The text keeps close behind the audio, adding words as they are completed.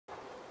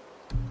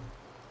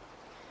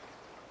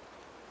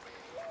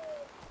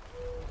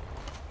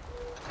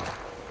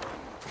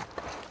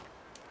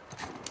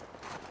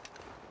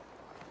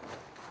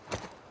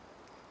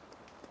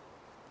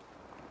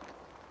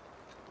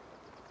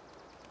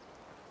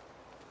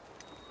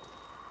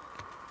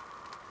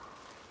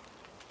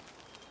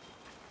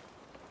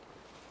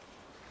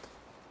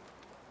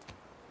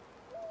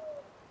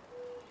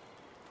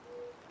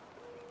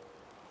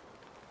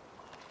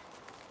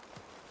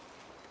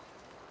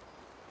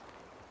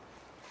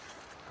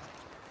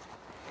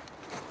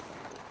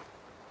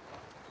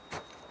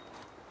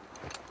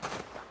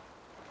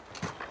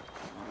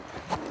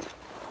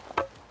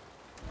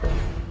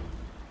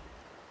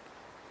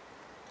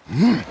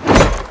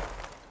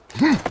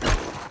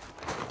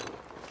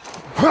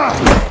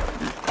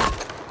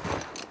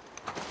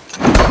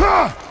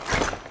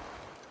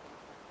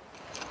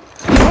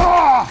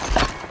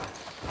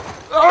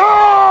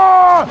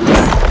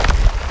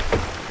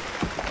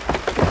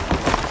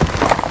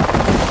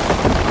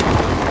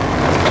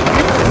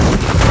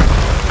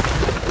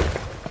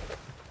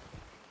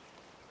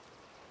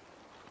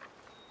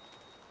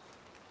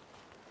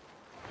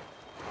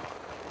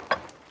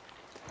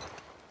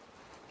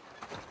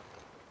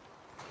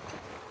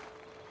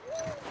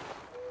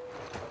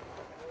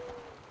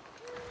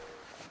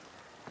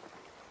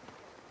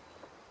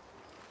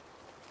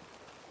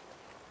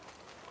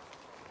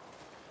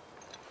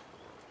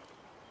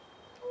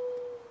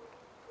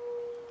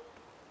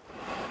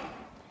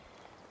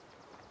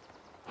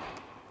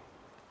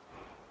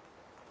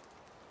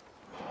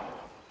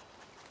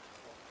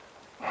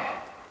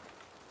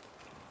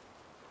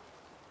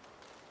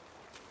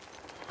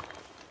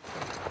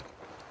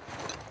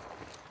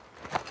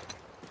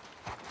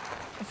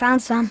I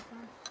found some.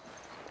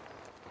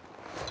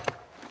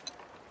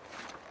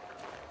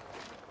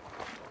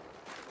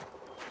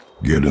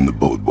 Get in the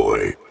boat,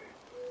 boy.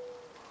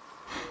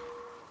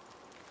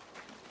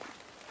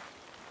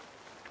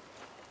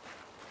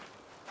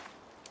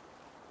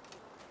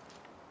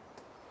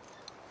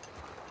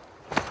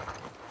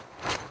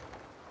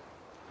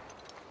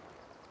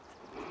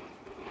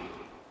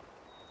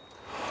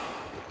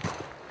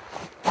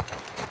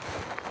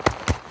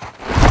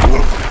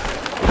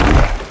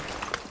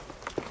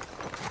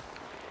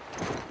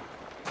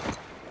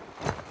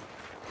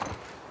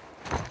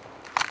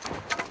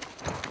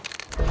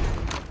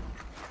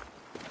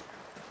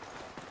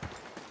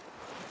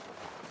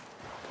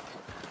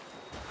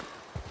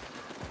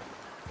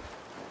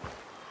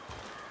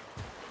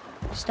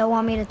 Still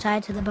want me to tie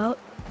it to the boat?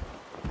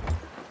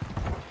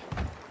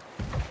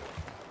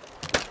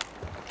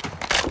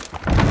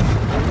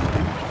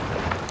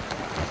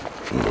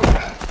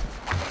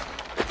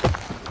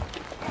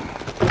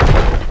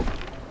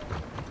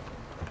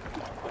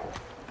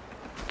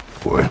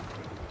 Boy.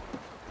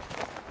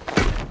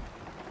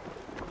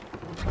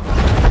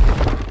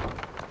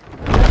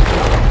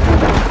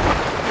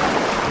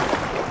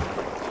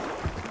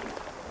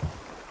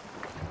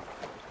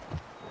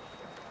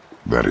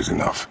 That is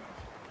enough.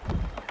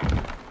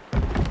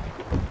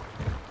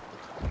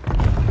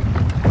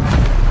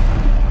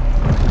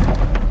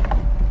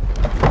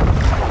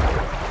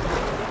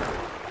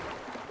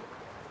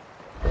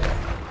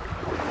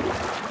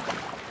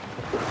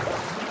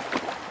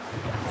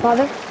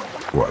 Father?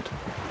 What?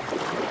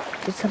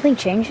 Did something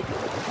change?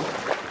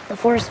 The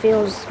forest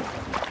feels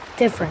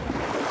different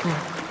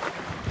now.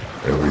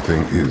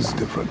 Everything is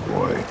different,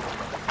 boy.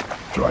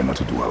 Try not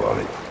to dwell on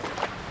it.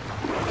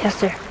 Yes,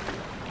 sir.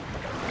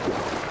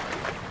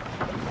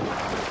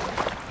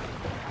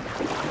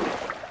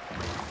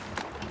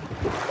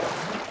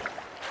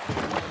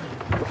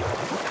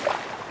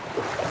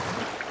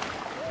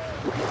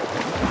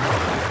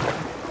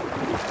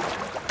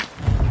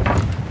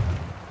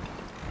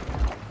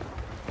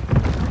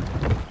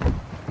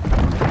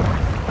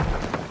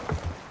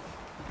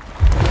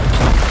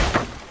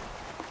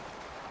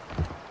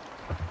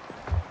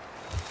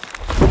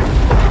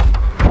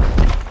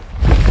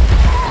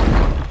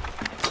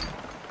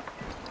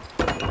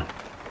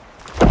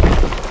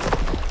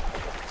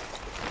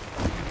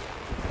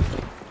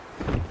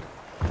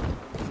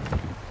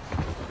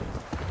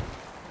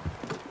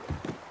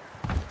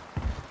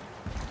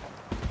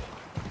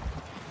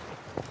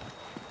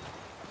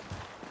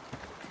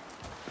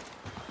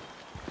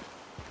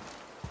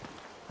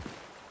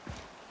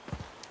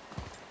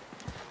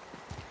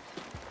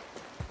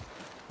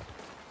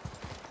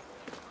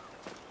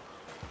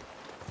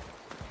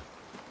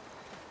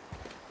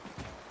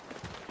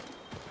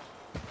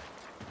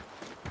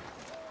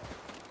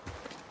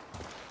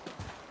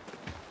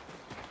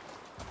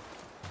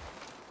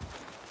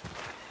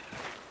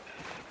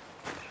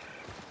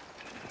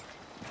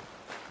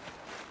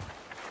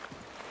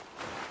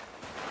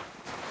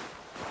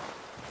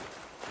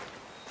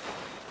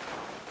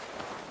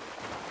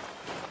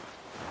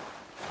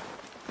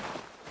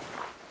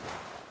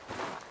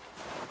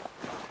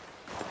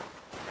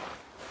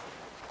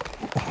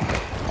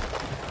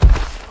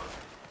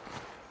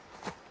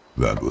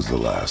 That was the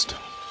last.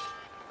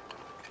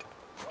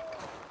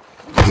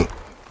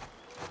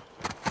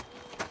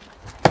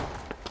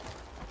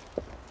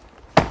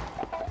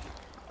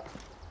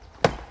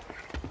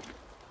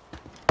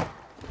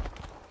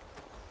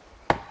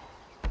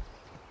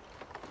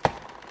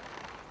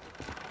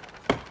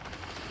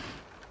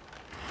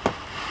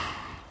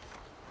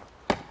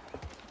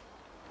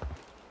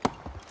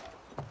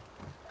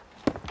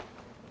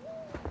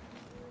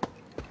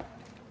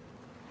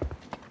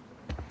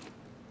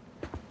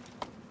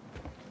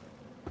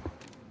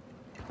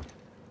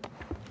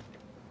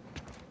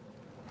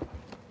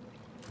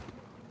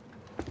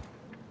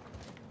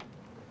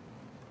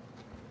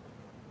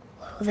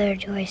 Oh, there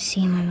do I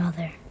see my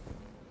mother.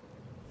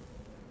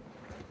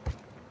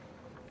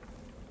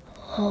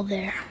 Oh,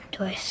 there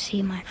do I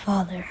see my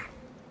father.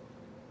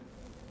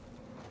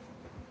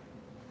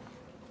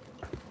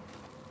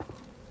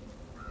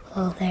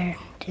 Hello there,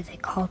 do they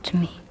call to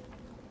me?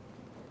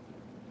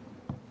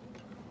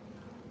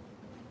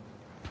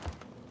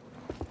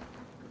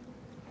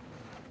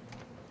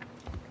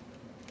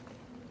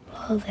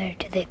 Hello there,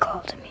 do they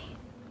call to me?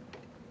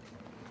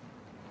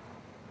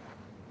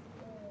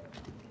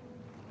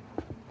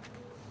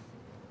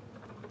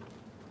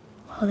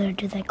 Hello there,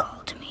 do they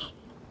call to me?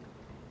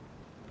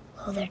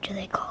 Hello there, do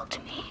they call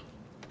to me?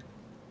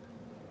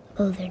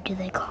 Hello there, do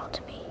they call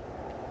to me?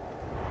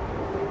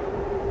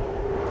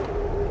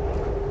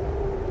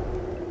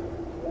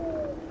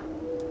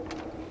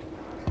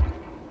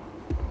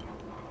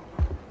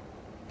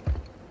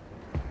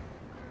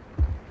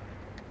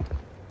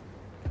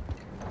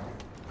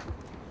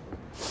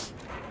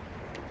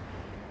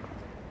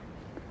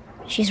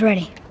 She's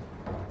ready.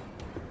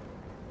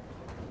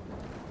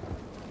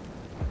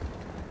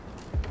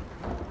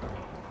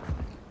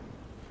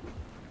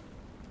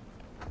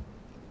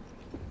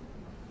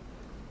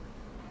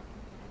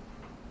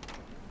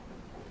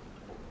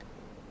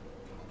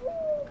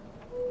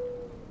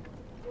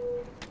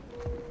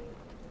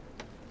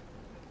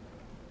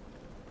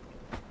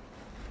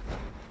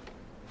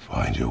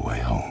 Find your way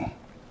home.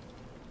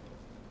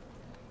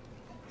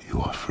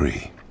 You are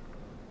free.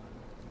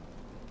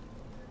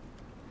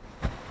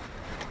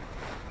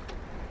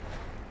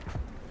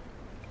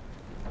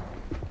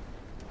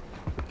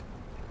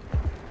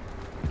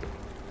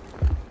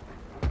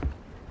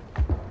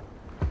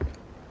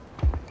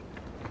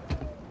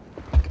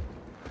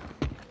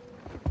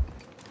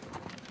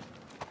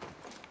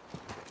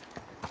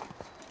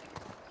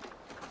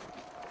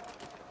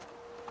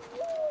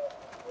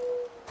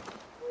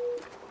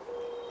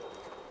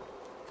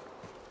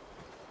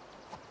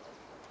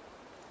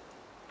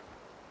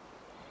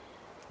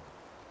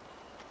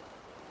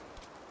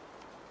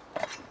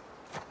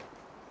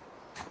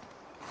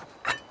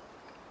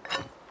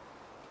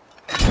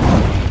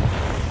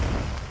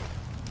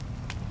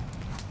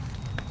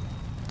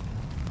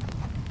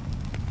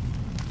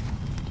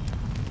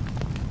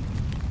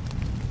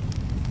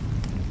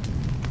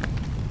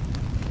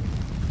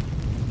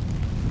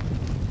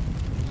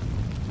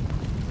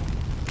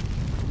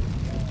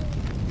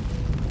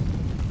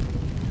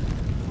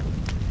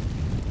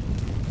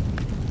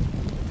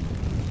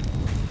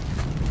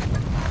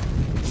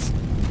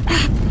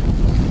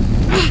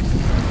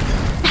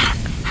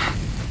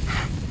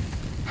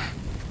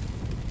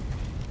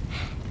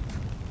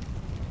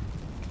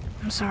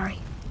 I'm sorry.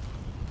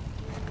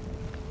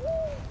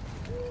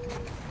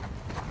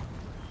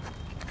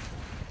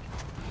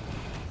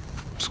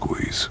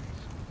 Squeeze.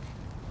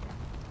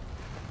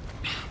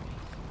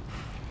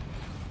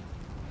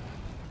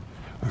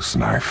 This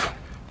knife.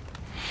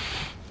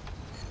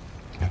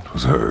 It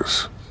was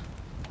hers.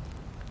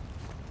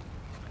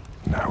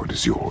 Now it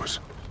is yours.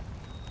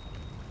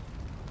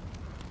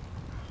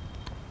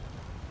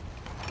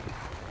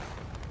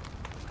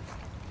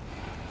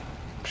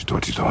 She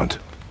taught you to hunt.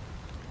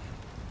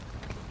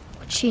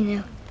 What she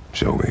knew.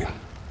 Show me.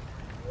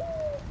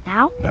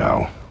 Now?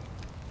 Now.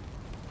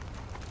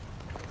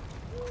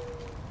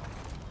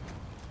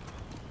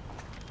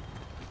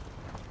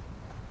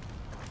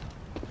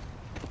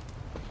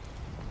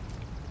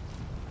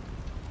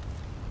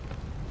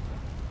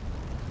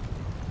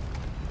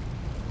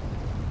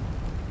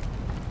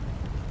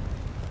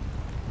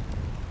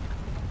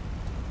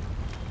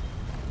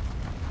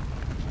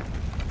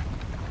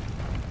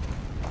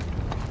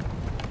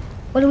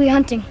 What are we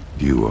hunting?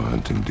 You are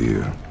hunting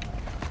deer.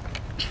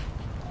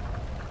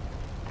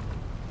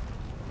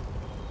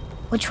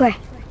 Which way?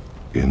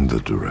 In the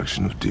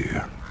direction of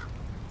deer.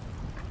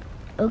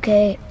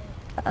 Okay,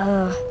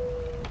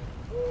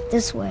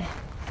 this way.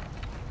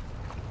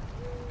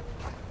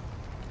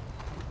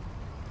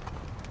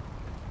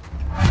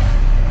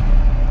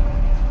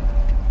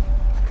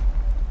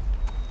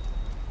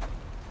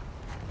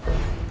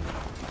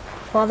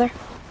 Father,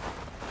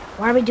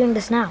 why are we doing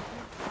this now?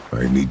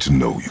 I need to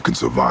know you can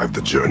survive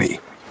the journey.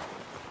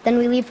 Then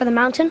we leave for the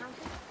mountain?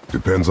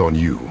 Depends on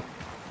you.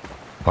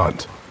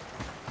 Hunt.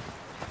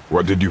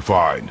 What did you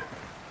find?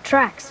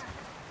 Tracks.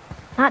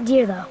 Not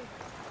deer, though.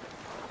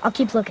 I'll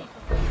keep looking.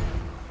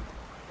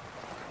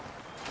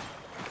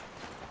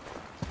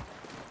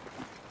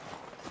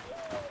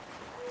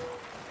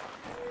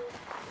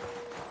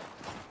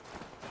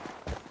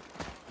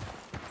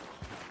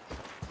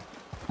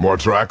 More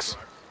tracks?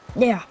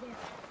 Yeah,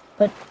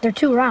 but they're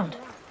too round.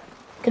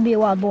 Could be a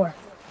wild boar.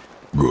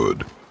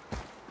 Good.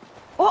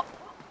 Oh!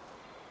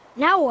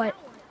 Now what?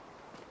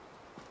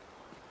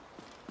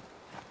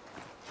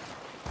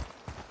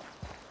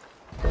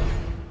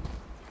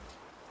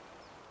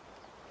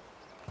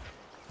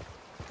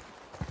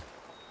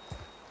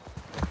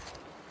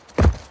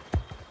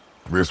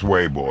 This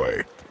way,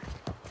 boy.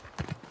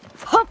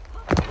 Hup!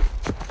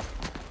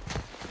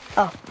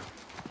 Oh.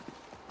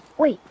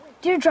 Wait,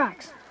 deer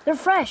tracks. They're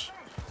fresh.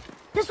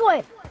 This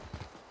way.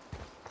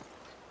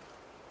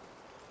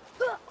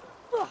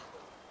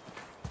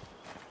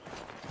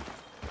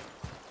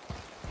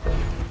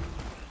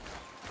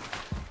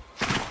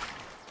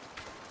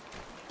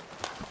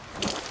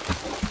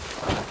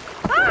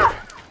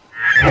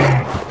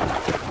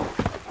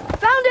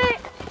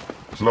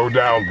 Slow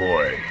down,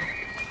 boy.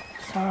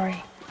 Sorry.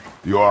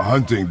 You are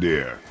hunting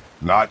deer,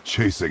 not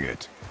chasing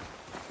it.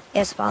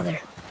 Yes, Father.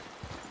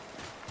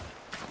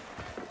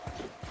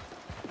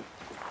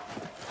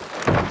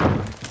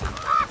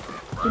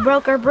 You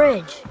broke our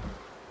bridge.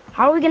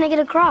 How are we gonna get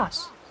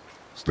across?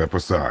 Step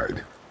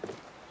aside.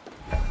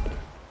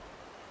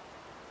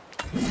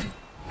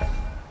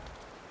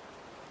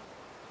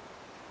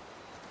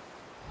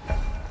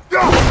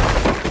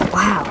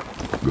 Wow.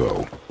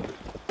 Go.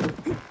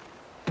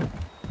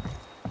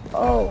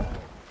 Oh,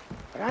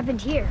 what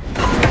happened here?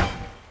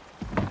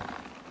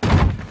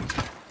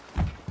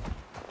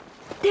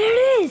 There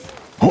it is!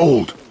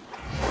 Hold!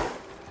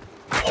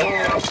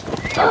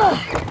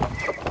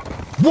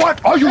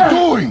 What are you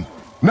doing?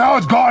 Now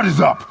its guard is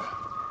up.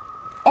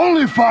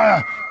 Only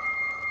fire.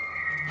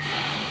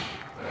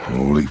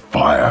 Only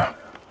fire.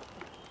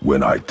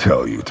 When I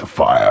tell you to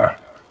fire.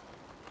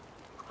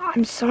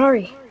 I'm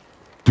sorry.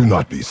 Do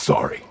not be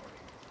sorry.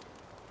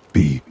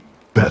 Be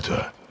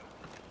better.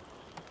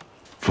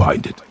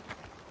 Find it.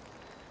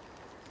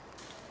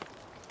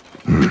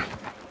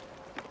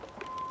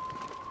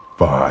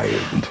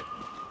 Find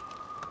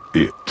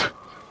it.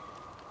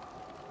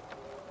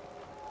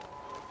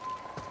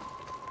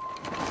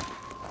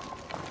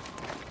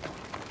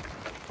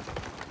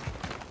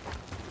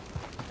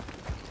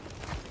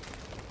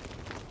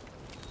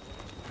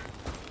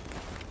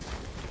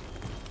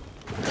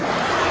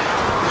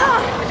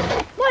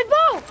 My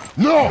bow!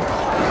 No!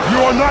 You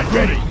are not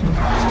ready!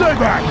 Stay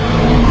back!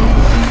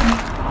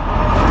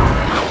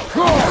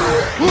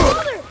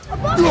 Father!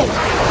 Above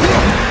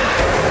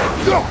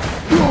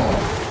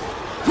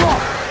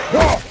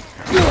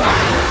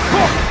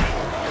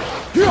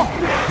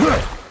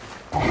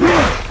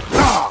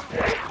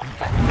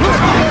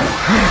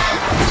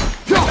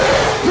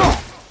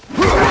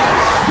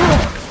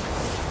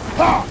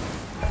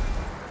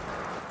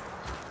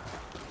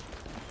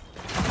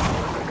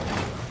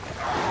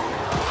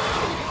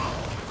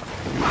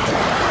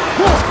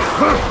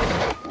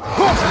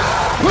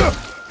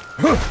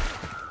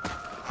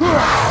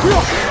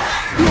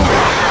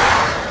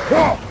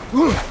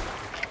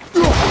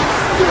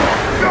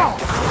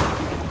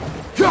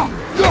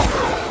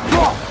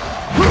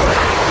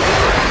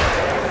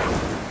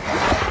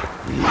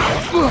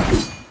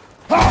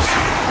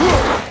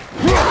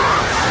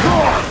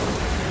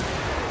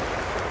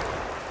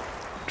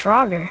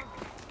Draugr.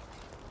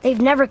 They've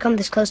never come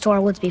this close to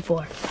our woods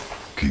before.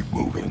 Keep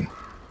moving.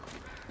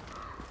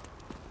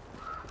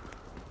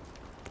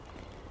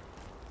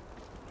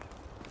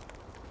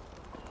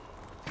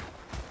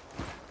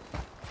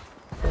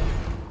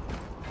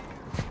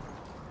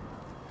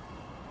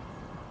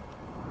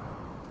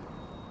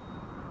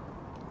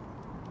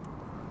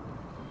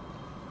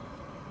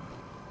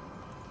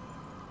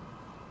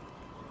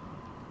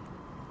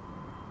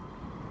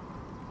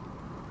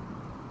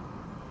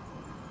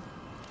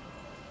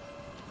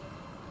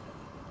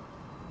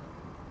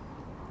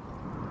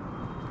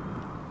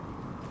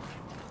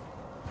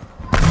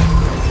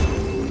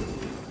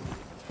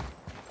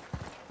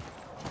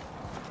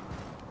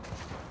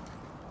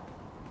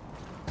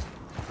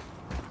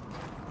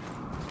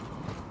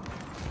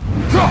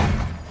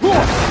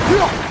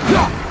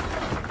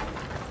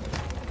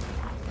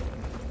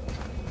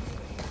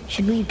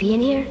 Should we be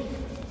in here?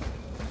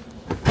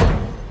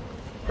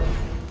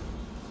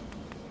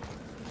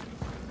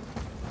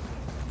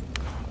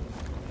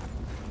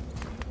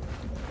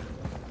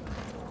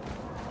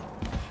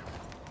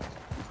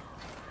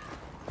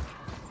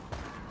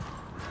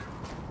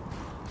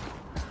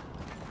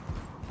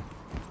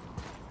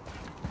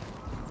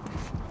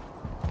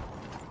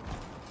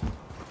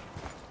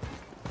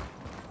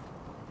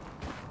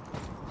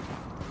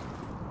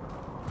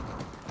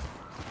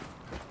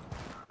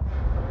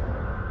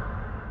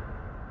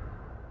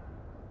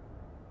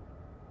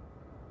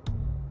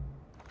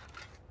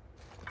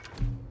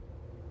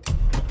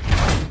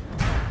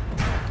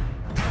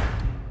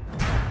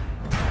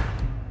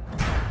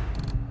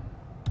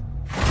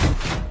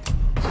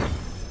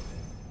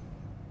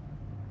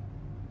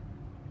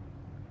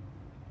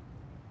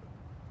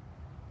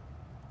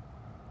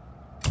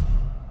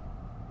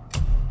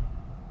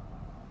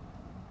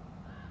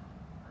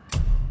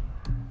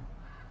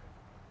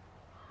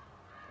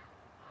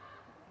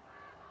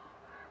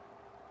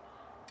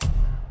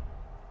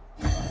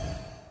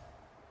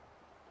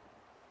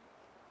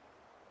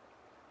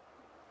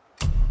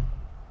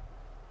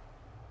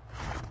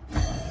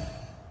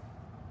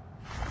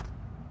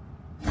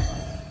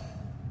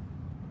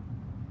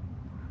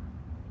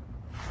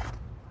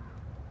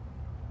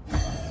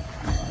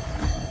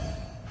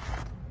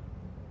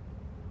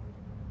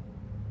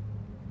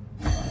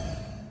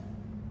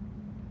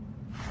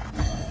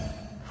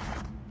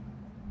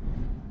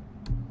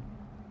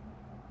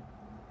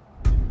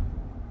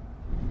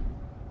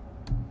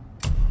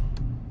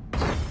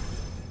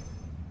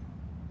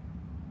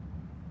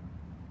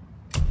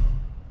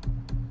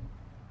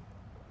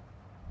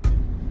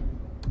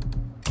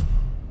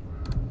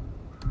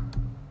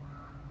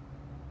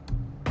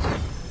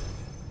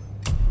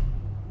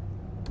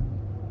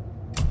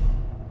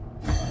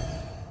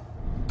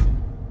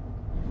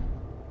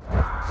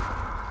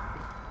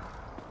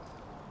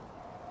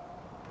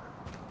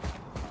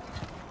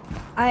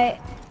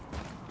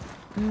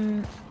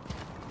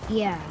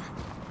 Yeah.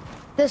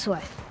 This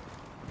way.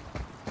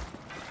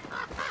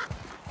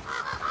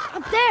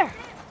 Up there!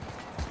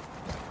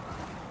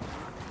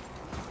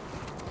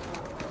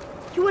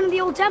 You went to the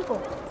old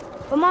temple,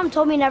 but Mom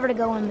told me never to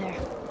go in there.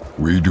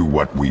 We do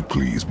what we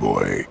please,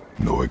 boy.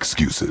 No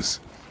excuses.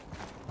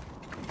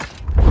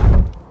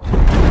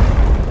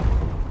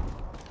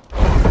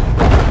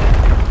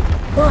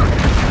 Look!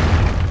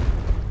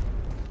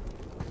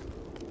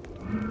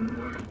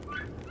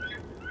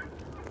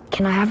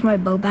 Can I have my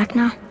bow back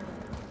now?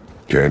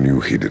 Can you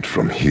hit it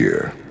from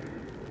here?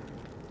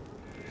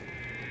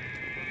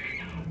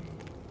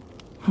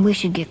 We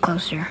should get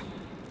closer.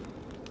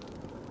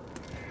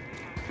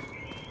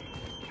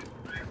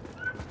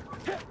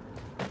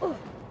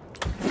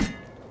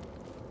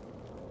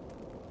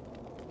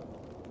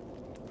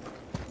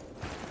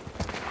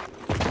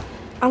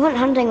 I went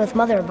hunting with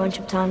Mother a bunch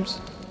of times.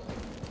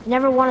 She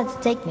never wanted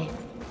to take me.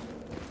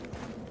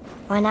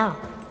 Why now?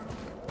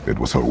 It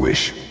was her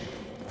wish.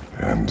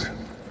 And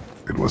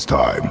it was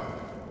time.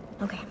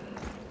 Okay.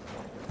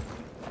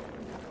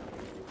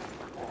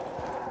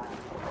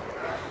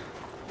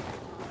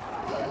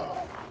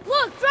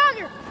 Look,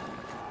 Draugr!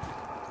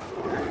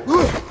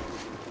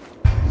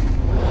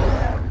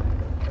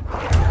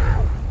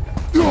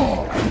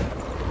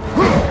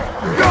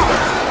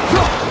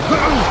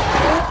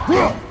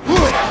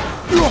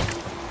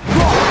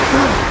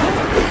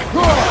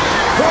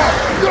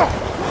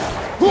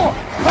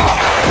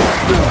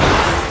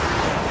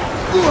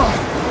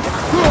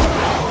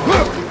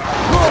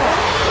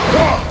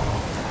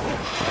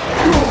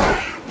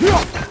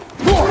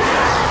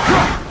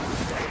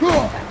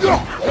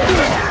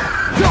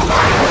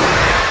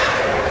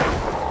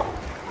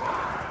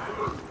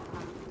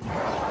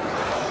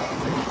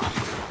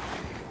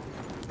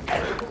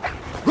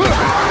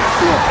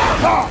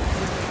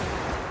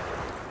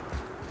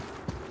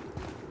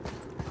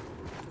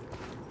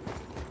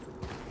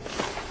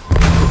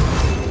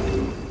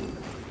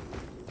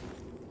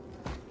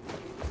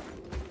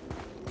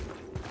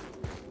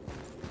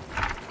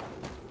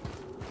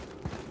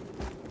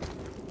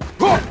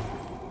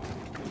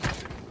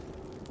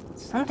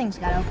 Something's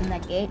gotta open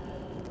that gate.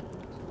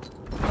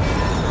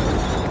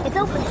 It's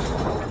open.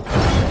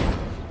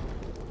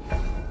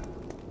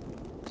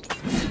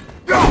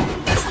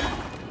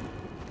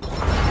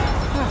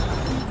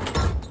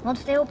 Won't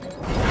stay open.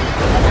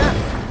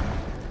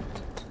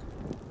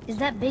 Is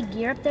that big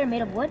gear up there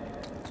made of wood?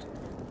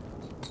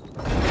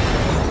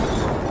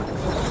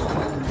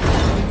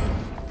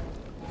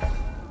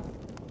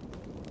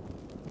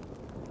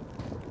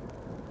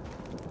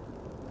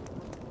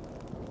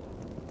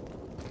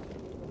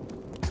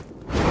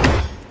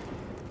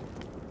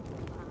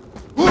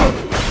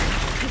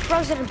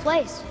 Froze it in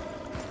place.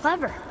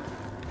 Clever.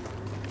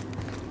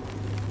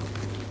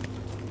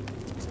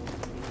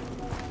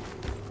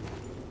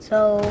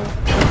 So...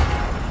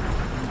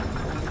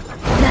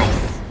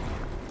 nice.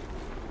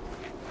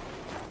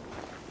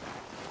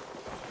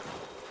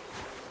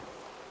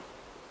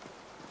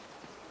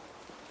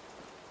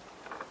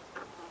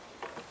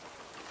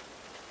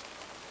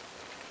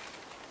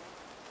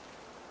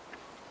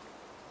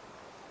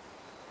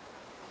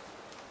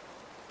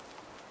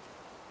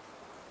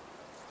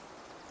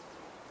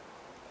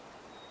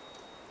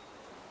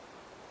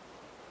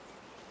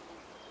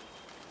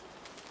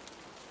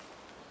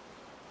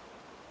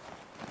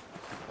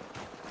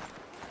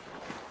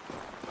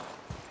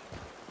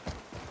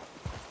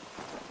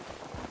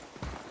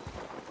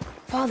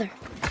 Father,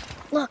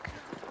 look.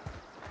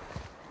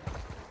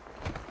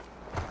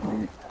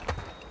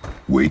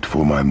 Wait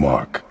for my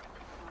mark.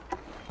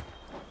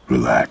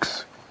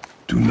 Relax.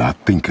 Do not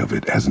think of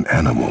it as an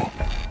animal.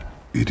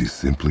 It is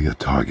simply a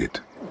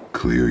target.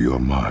 Clear your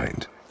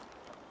mind.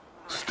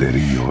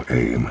 Steady your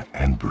aim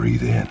and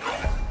breathe in.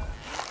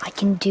 I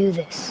can do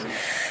this.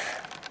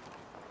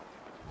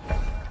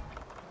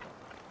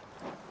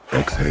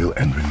 Exhale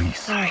and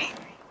release. Sorry.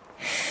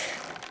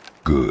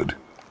 Good.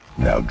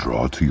 Now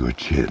draw to your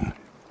chin.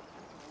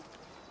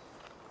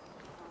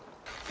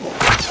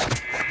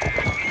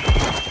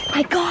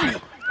 I got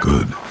it!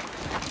 Good.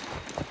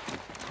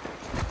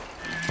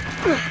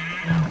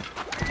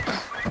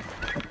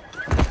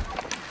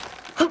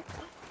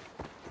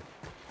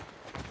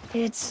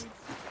 It's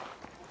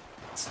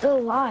still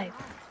alive.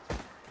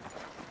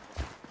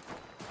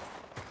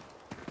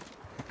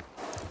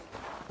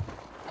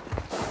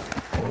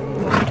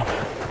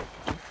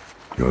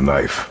 Your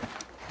knife.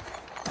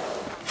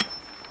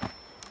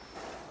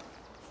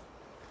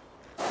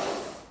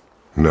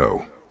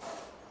 No.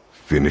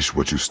 Finish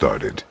what you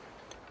started.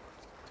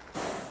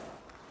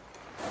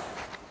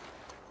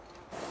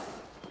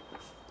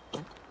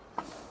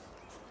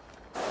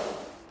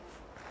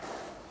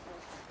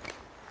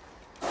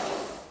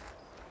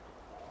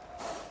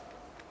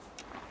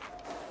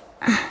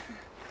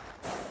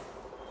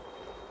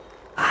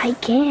 I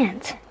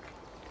can't.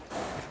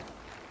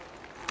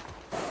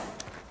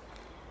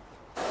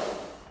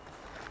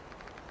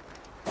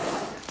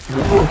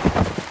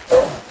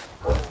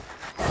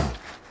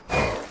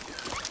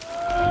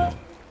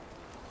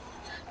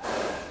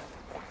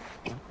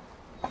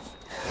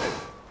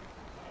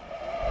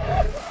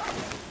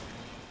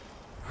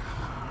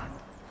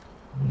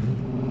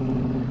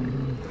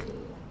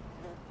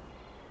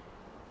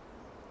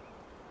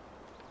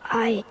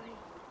 Atreus!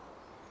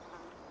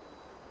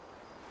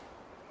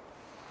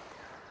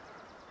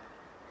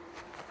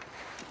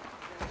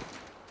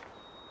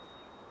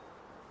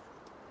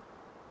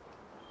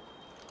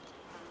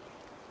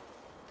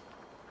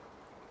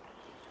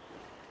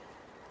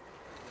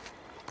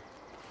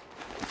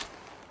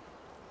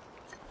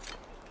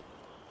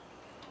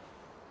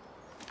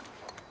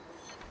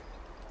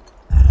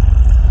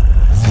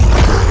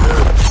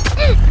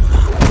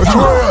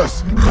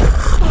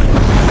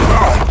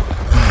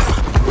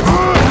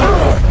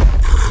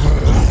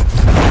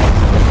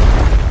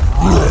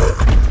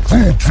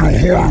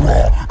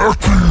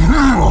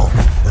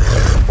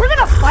 We're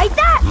gonna fight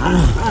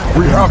that?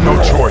 We have no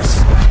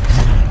choice.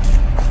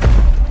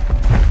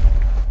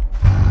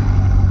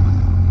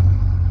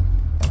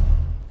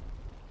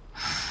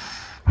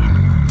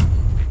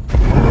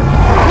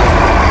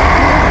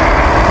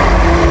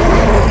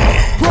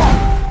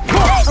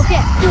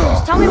 Okay,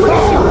 just tell me what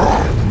to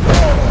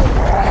do.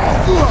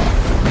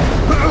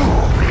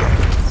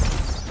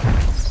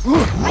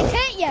 I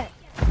can't yet.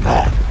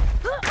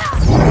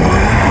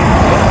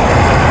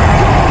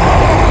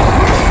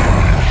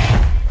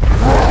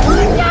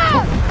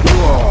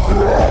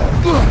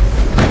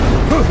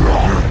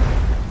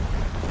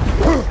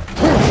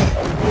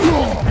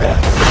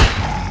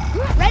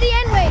 Ready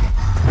and wait.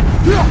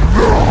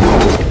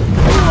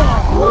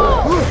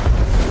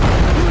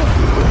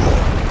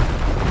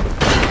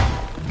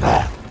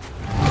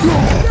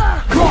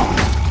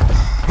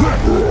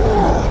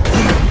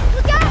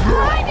 Look out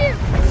behind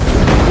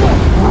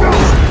you!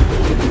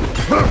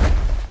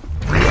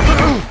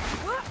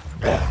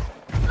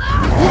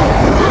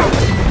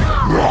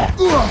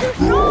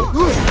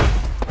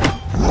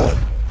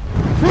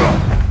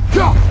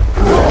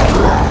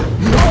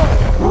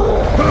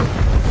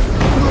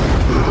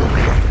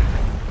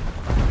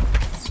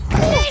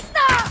 Stay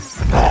stop!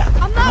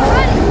 I'm not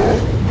ready!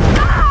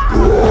 Ah!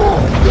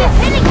 Keep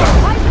hitting it!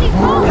 Why is he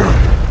falling?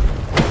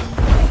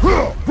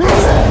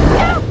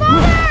 Down,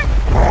 father!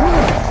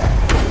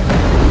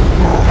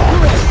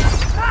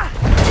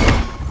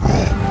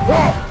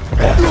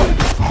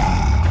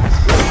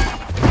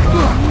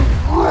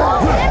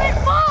 Damn it,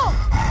 fall!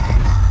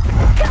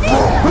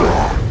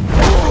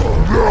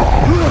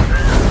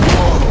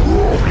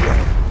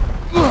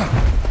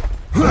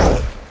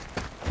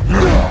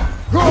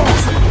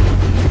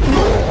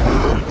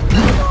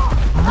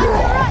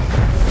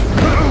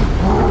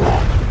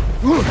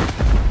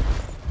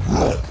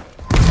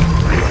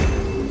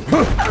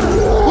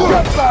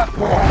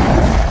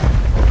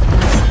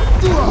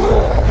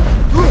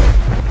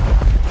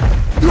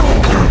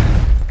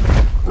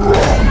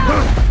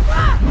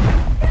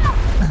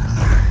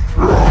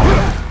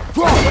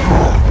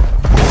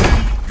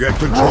 Get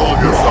control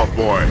of yourself,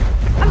 boy.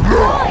 I'm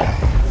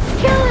trying!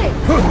 Kill it!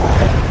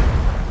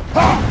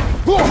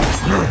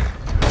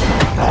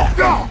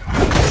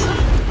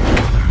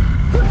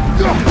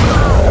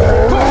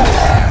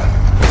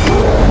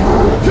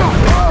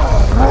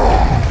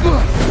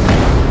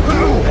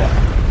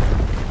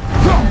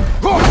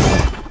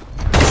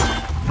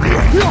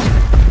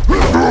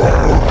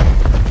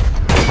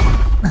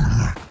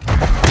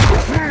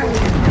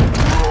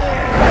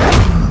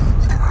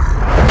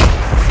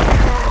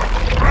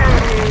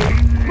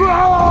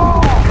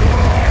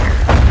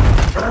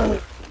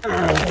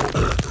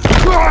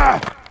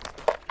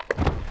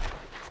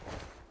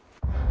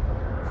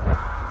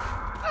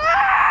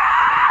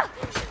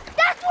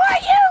 That's where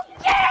you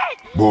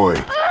get! Boy,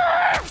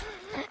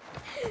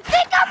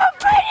 Think I'm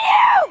afraid of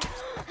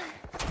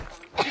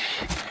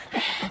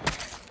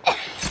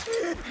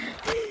you!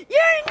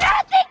 You're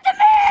nothing to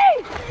me!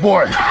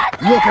 boy,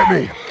 look at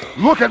me.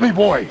 Look at me,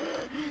 boy.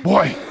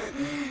 Boy,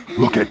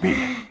 look at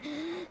me.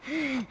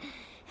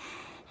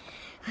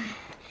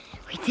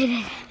 We did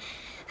it.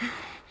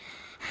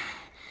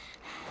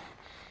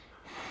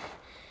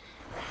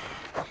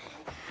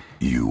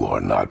 You are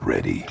not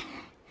ready.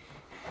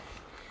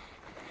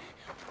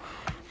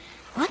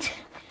 What?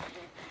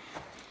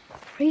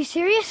 Are you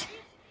serious?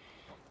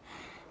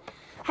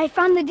 I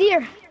found the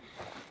deer.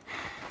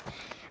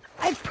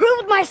 I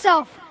proved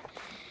myself.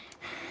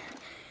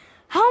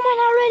 How am I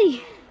not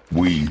ready?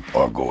 We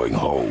are going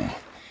home.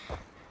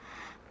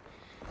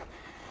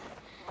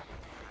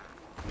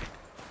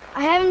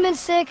 I haven't been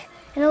sick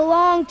in a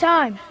long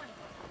time.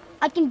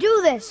 I can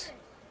do this.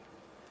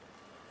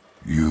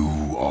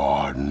 You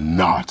are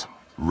not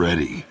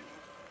ready.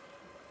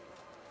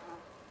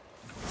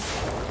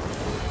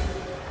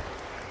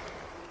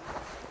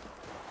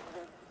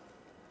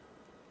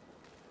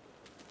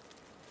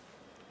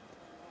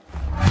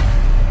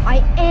 I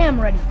am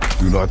ready.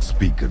 Do not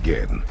speak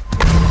again.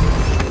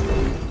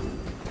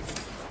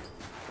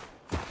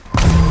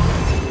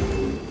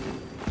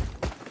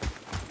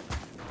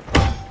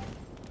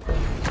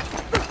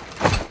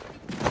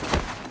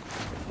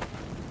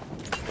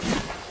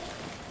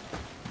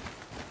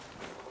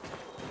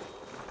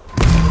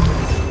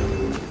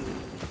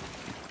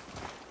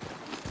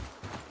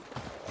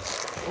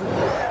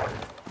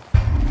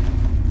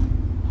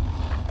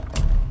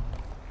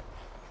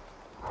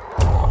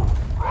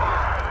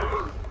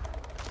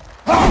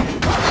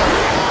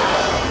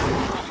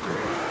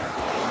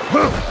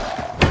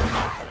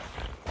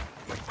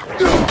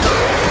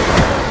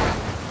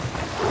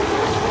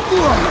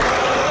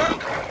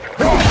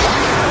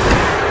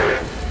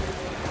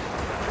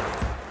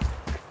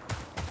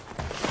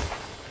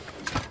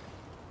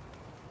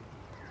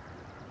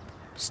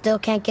 Still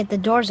can't get the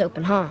doors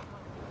open, huh?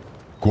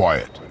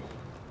 Quiet.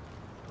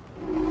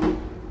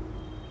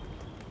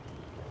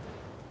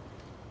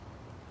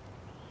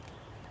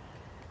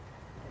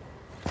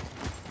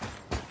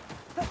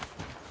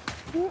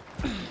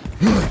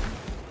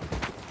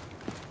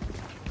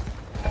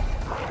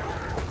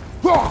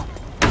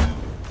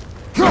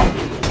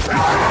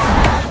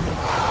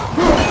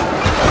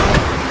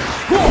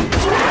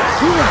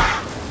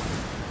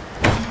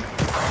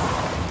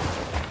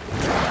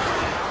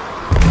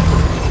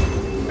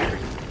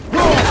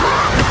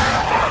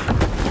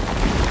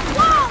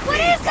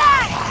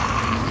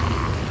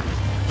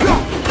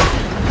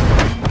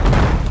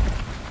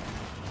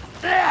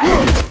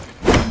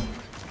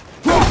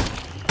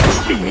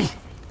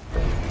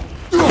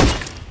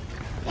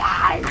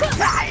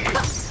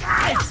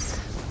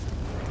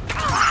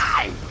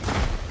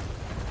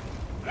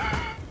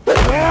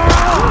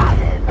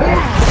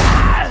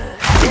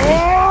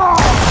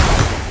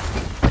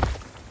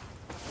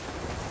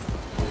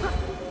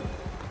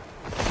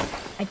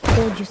 I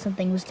told you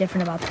something was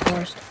different about the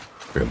forest.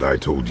 And I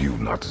told you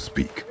not to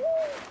speak.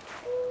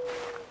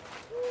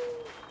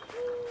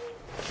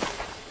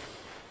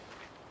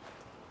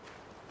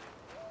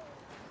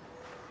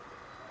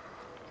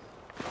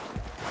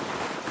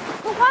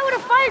 But why would a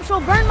fire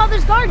troll burn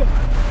Mother's garden?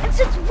 And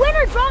since when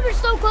are Draugr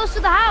so close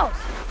to the house?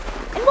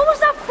 And what was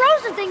that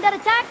frozen thing that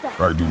attacked us?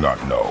 I do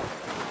not know.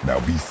 Now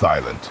be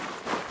silent.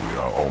 We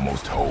are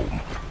almost home.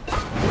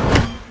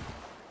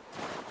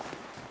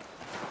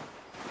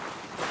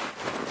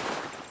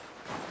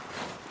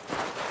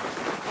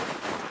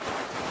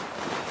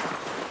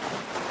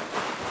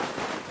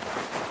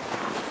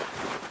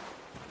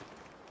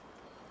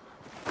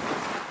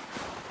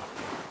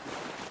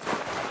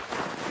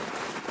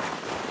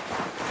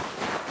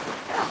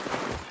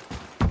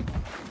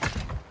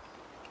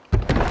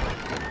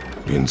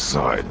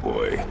 Inside,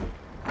 boy.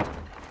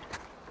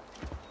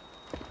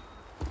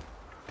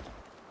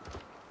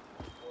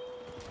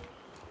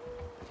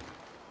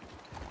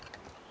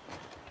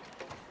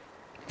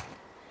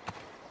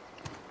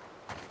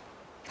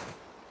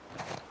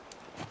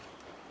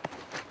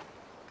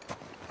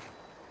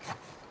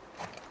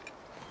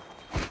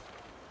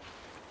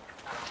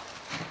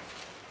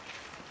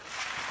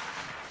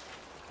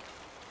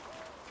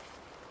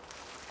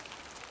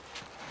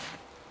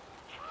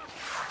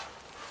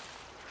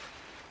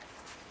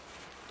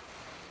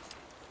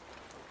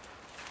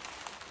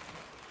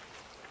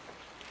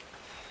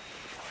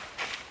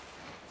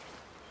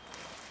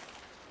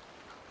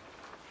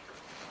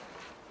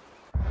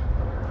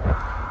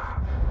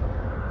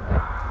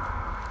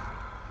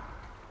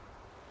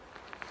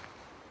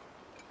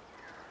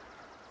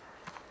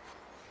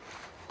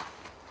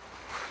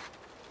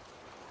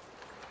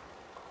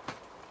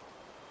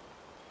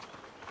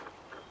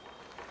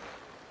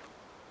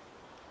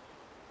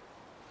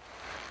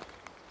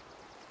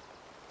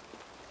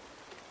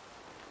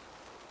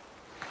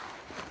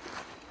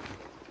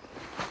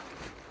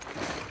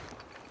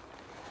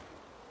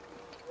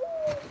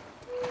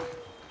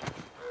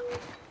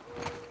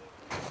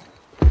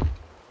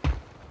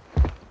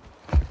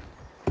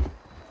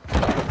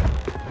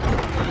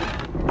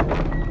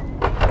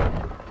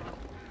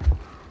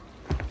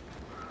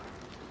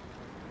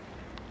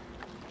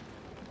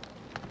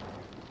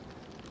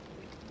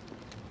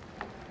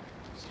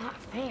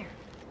 Fair.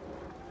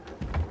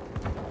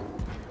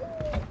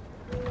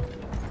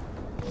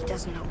 He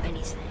doesn't know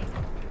anything.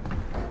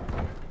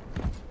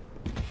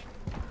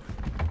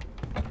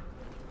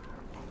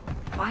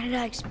 Why did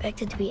I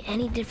expect it to be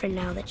any different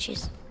now that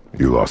she's...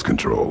 You lost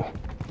control.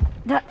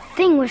 That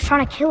thing was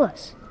trying to kill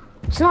us.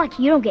 It's not like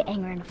you don't get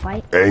angry in a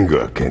fight.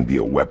 Anger can be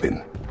a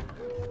weapon.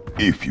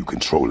 If you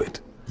control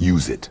it,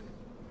 use it.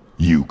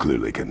 You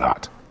clearly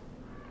cannot.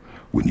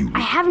 When you... I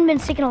haven't been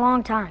sick in a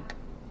long time.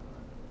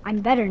 I'm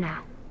better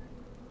now.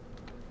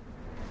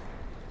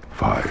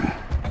 Fine.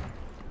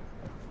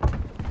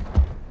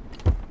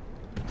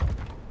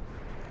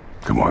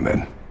 Come on,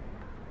 then.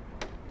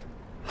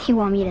 You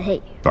want me to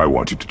hit you? I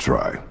want you to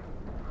try.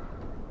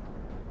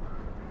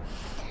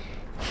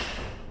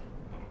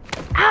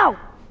 Ow!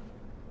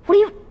 What are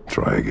you...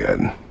 Try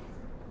again.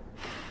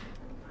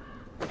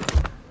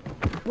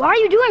 Why are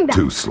you doing that?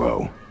 Too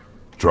slow.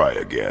 Try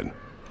again.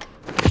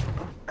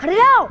 Cut it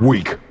out!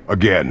 Weak.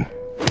 Again.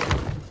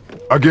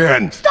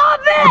 Again!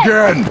 Stop it!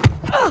 Again!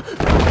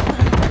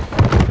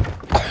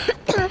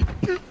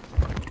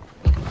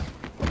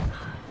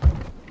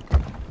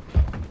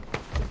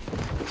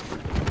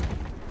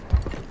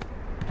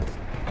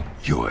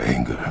 Your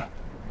anger.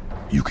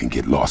 You can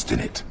get lost in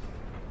it.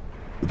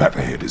 The path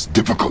ahead is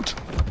difficult.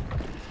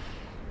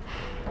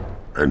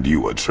 And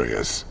you,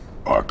 Atreus,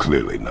 are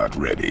clearly not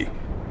ready.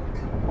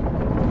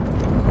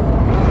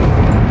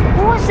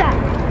 What was that?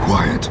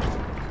 Quiet.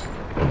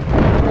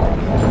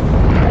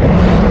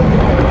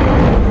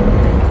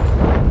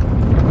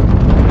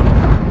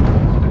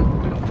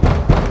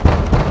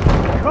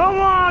 Come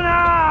on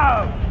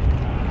out!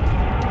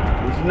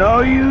 There's no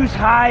use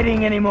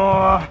hiding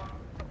anymore.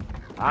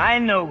 I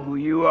know who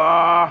you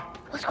are.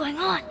 What's going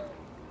on?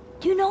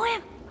 Do you know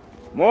him?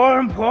 More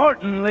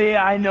importantly,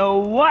 I know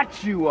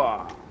what you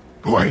are.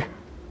 Boy,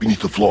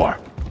 beneath the floor.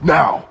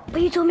 Now!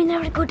 But you told me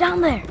never to go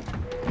down there.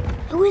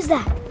 Who is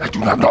that? I do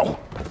not know.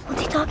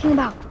 What's he talking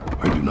about?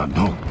 I do not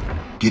know.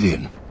 Get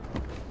in.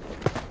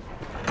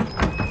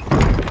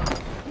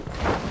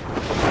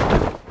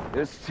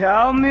 Just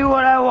tell me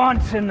what I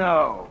want to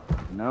know.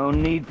 No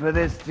need for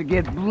this to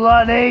get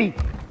bloody.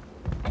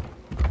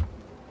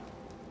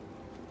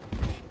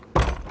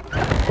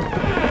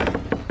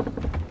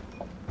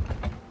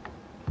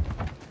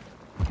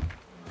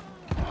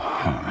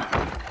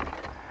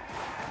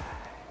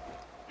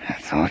 I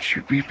thought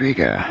you'd be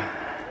bigger.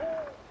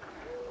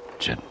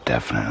 But you're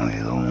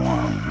definitely the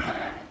one.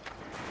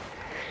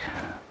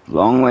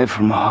 Long way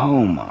from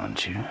home,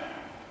 aren't you?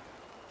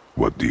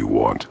 What do you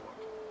want?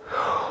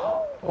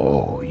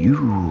 Oh,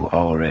 you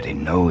already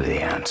know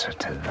the answer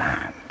to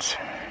that.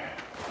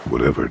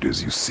 Whatever it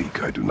is you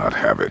seek, I do not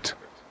have it.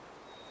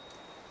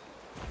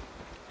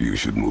 You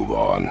should move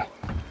on.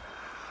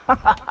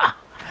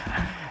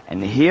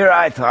 And here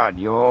I thought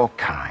your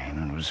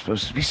kind was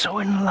supposed to be so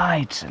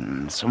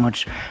enlightened, so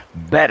much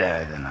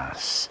better than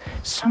us,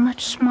 so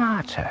much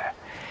smarter.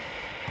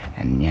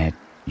 And yet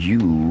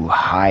you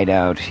hide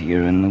out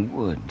here in the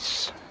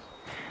woods,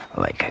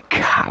 like a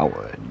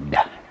coward.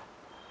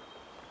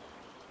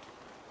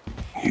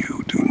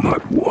 You do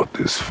not want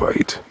this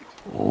fight.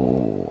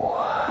 Oh,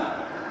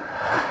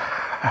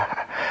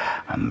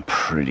 I'm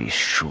pretty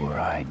sure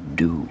I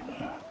do.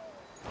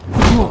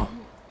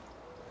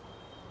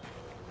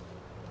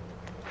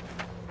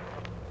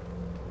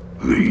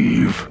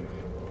 Leave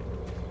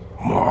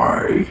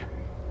my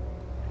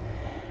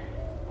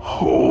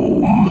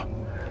home.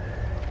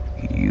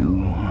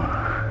 You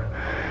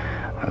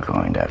are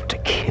going to have to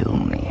kill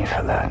me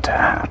for that to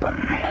happen.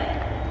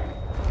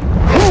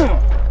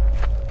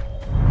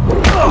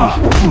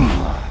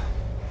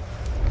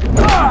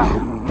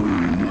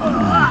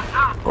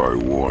 I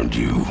warned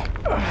you.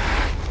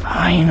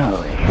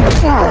 Finally.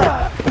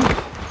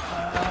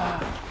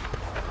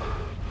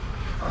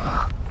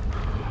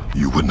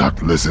 You would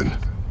not listen.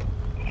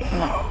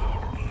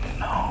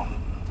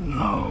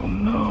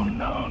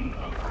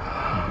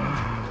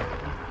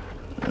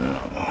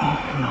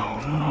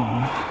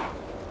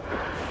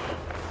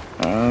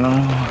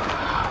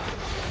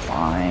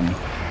 Fine.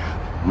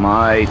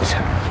 My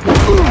turn.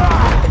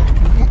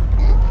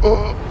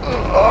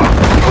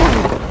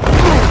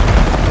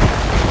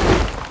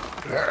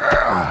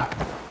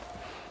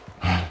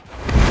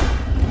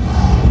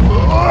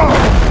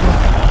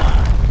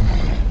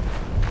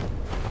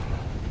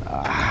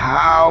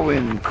 How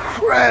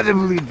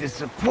incredibly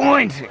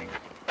disappointing.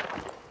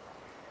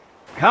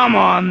 Come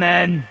on,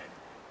 then.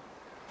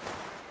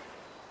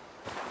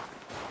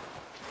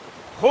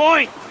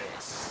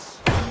 Pointless.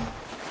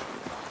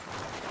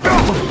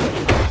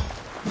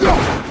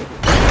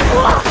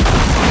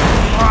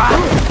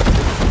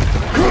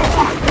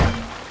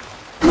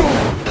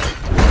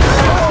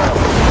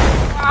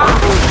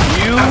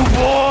 You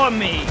bore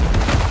me.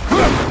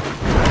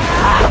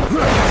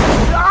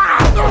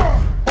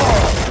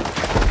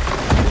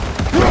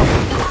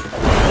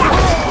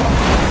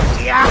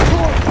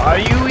 Are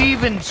you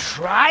even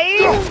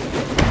trying?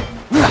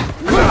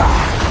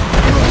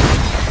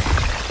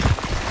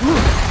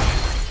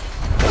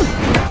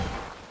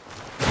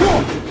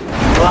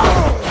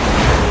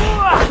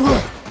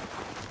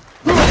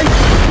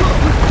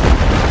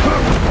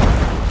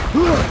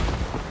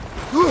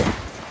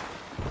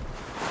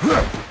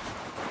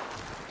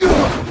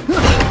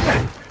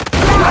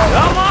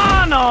 Come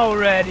on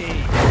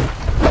already!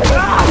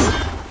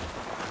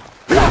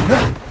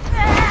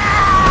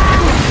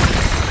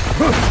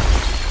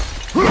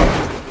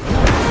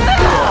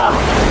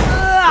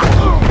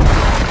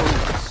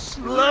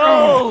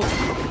 Slow!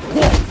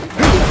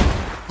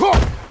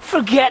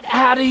 Forget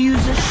how to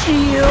use a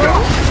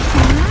shield?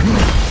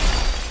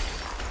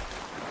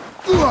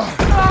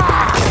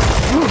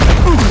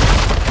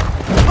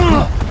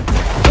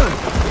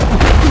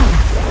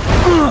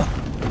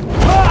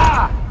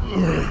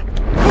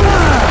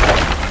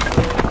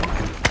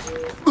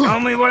 Tell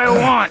me what I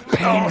want.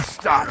 Pain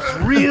stops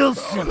real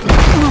simple.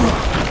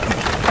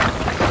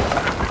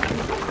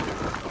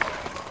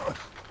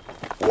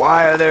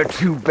 Why are there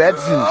two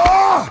beds in?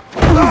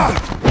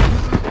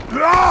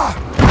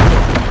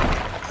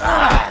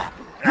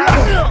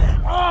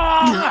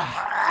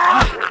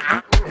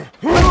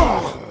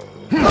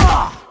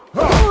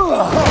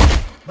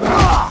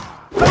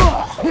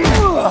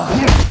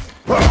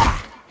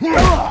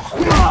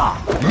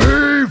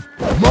 Leave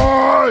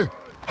my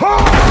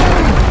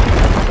home!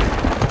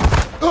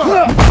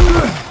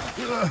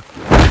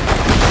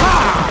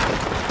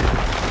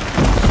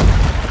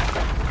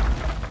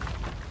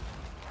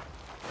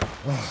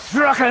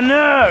 Struck a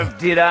nerve,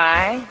 did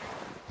I?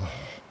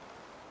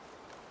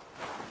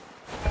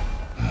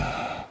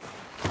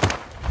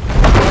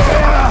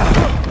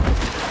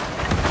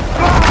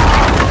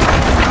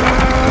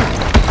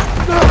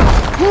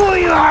 Who are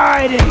you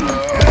hiding?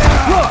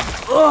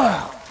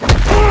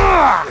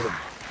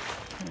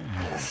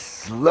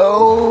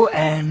 Slow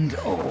and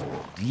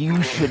old,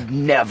 You should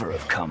never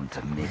have come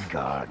to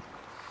Midgard.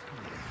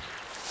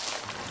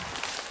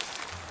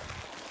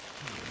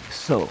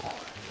 So,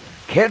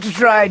 care to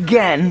try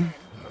again?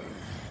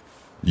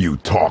 You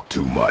talk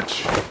too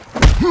much.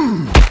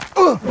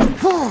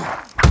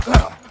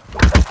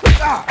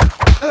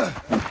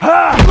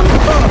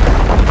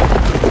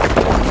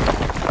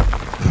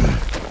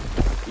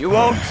 You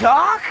won't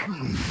talk?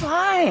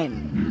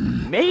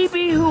 Fine.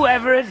 Maybe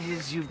whoever it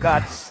is you've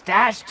got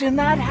stashed in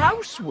that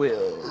house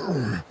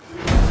will.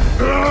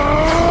 Who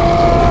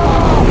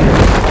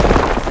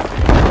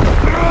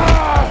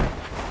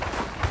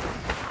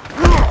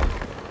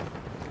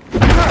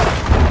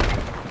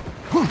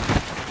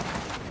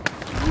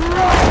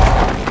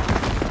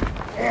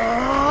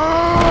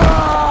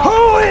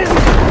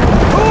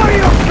are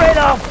you afraid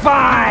I'll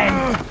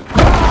find?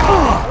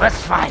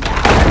 Let's find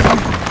out.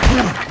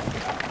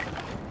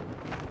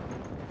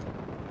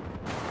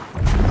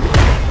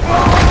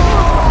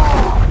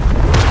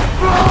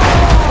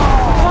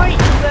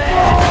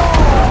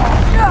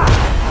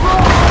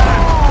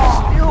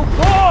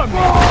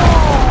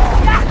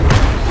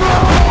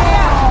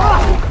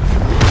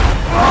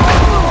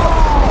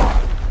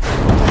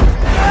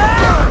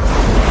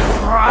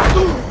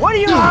 What are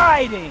you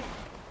hiding?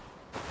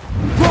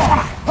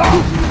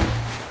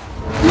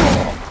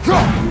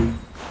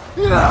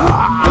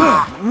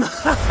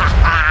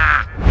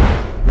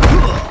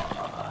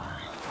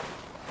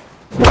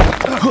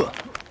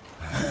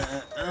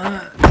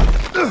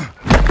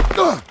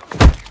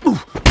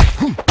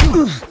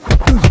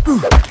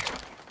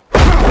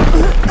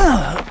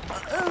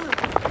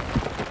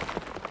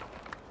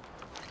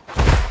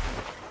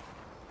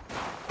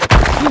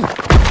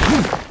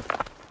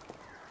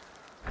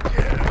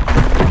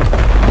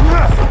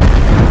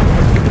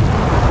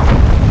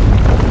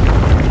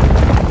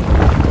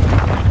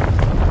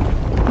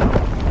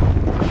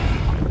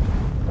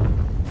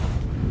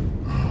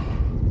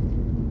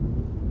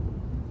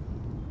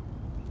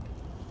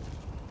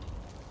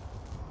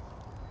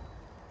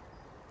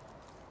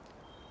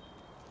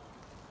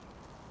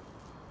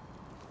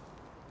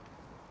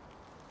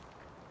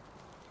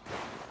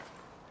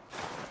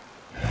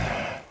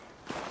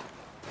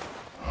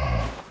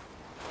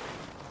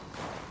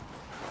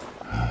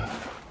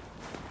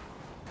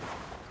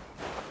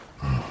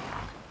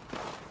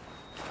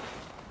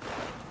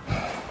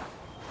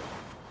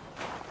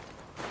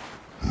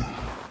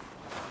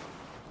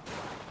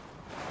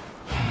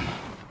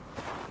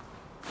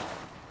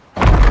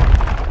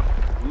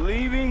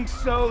 Leaving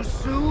so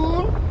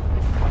soon?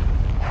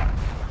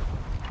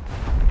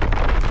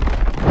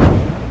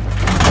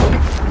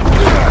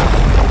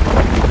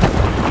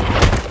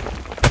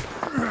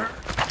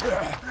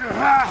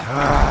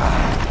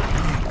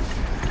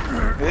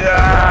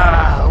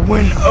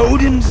 When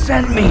Odin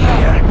sent me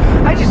here,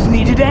 I just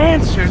needed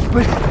answers,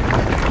 but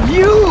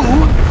you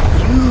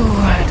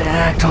had to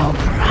act all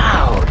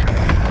proud.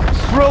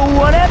 Throw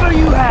whatever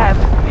you have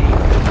at me.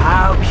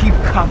 I'll keep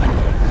coming.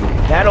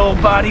 That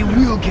old body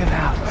will give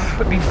out.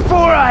 But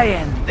before I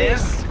end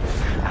this,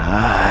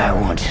 I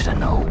want you to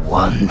know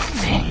one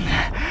thing.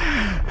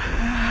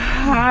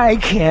 I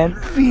can't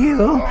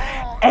feel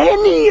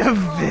any of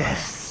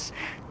this.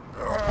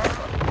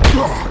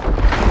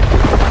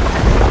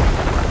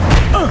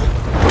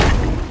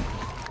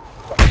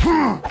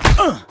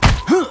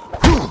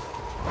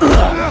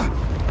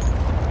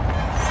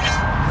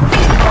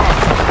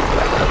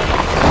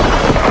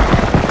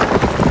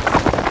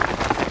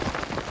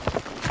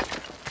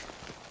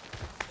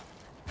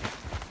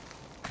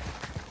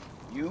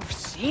 You've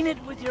seen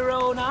it with your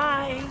own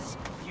eyes.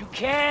 You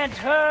can't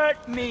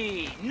hurt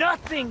me.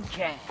 Nothing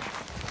can.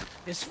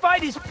 This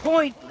fight is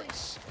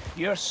pointless.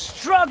 Your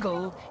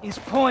struggle is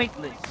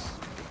pointless.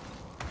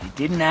 It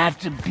didn't have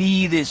to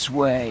be this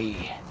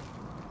way.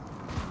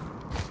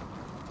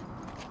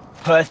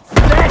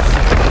 Pathetic!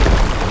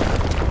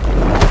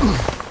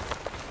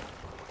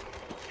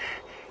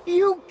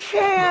 You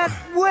can't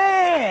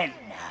win!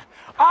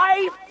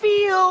 I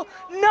feel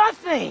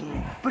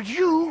nothing! But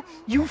you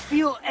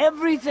feel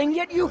everything,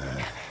 yet you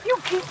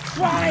keep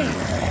trying.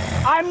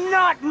 I'm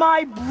not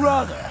my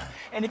brother.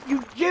 And if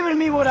you'd given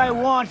me what I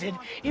wanted,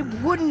 it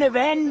wouldn't have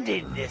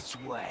ended this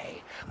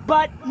way.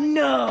 But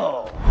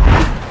no!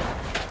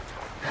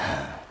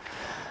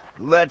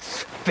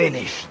 Let's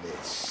finish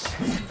this.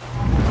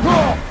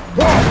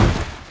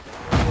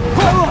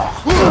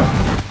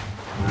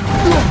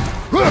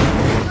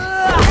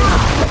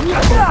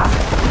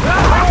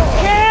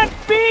 Can't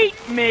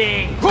beat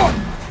me!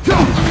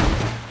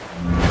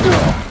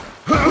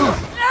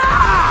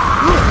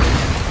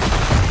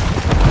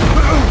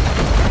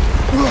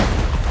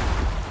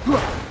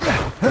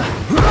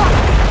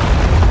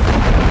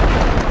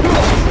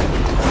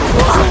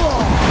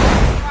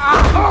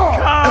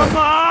 Come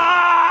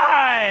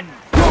on!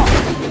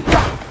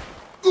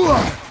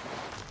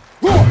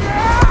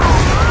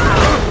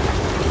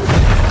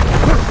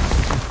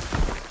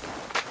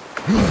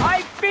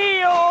 I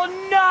feel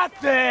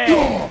nothing!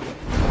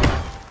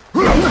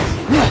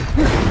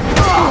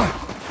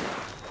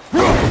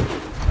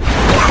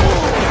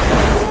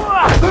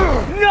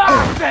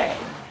 Nothing!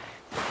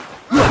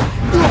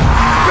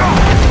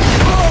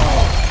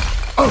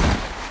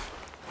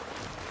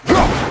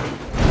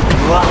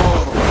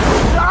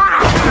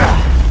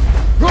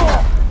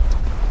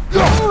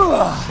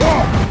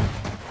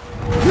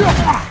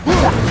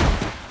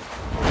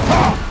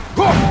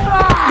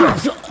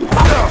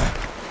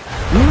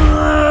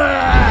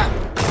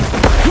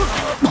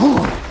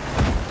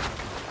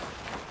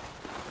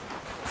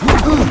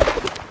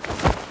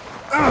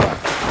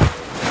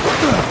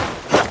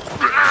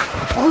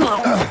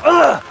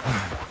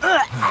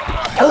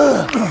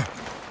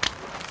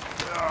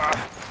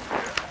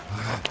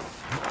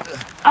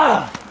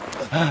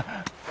 I'd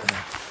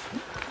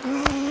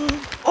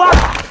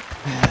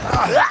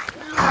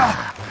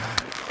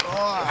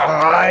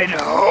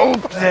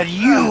hope that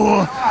you,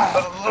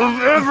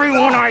 of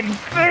everyone I'd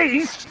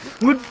faced,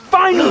 would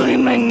finally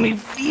make me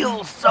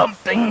feel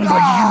something,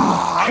 but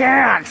you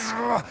can't.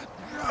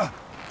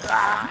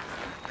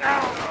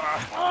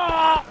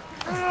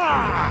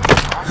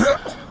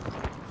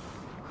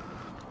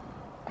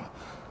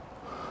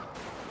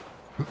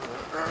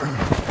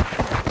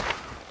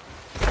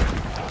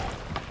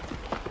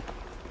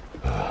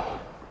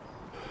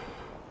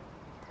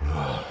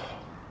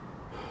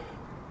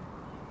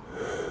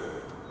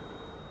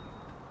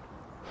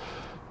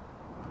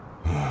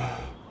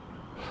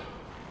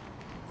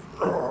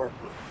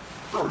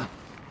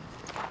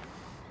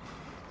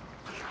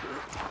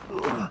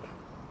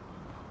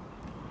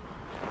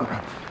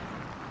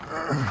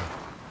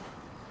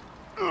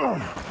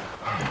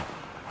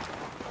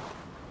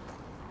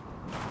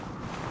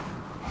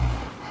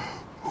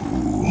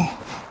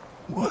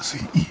 Was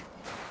he?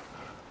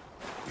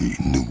 He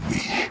knew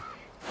me.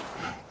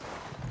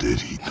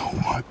 Did he know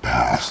my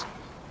past?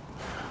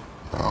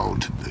 How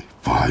did they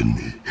find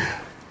me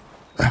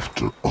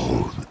after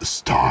all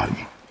this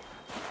time?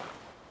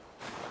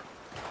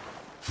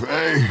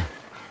 Faye,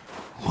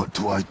 what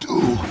do I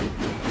do?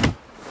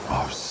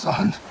 Our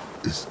son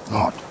is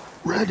not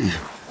ready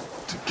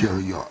to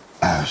carry your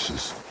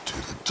ashes to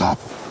the top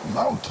of the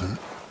mountain.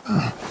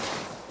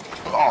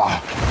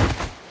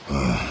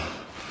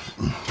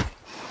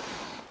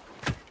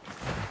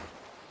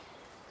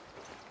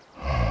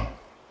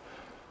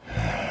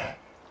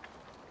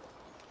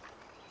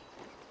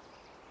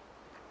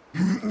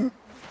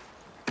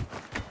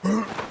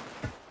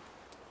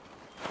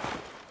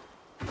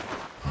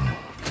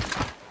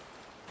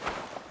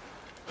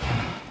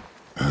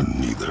 And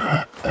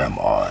neither am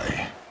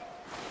I.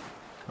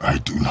 I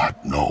do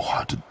not know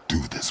how to do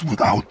this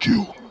without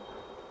you.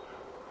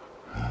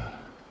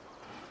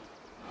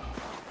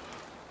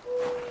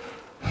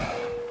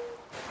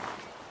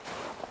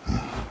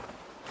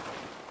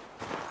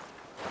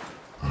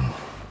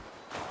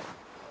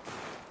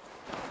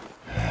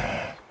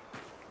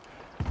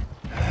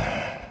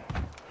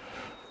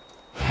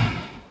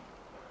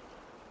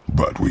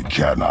 But we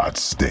cannot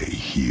stay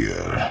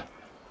here.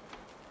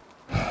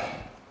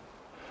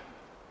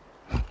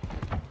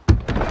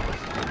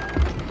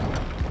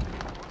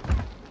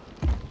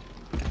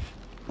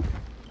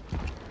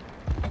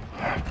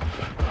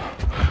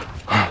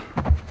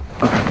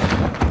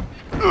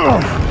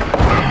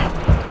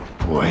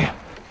 Boy.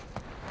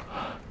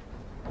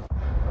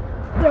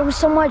 There was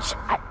so much.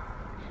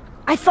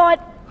 I thought.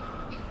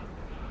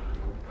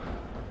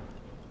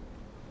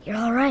 You're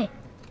all right.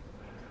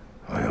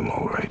 I am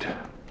all right.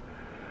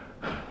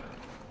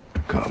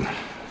 Come.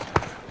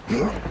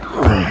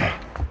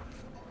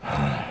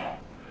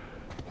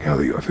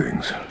 Gather your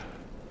things.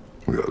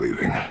 We are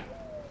leaving.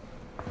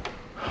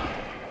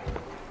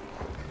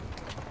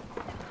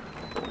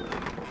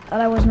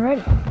 Thought I wasn't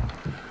ready.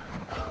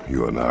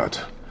 You are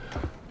not.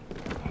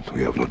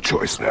 We have no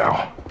choice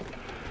now.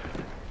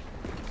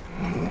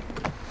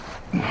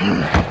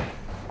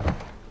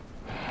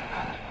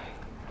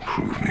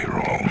 Prove me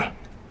wrong.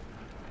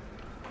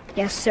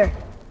 Yes, sir.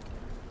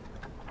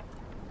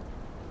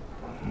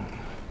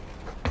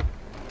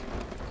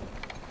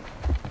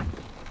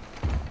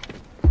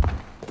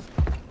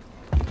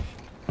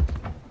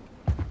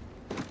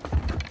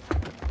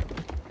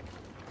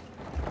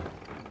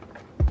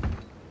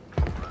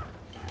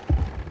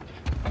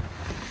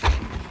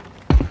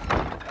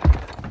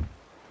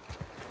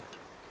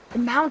 The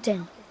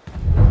mountain.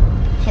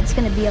 It's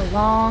gonna be a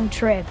long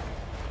trip.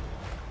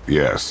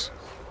 Yes,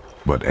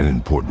 but an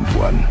important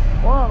one.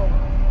 Whoa.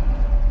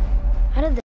 How did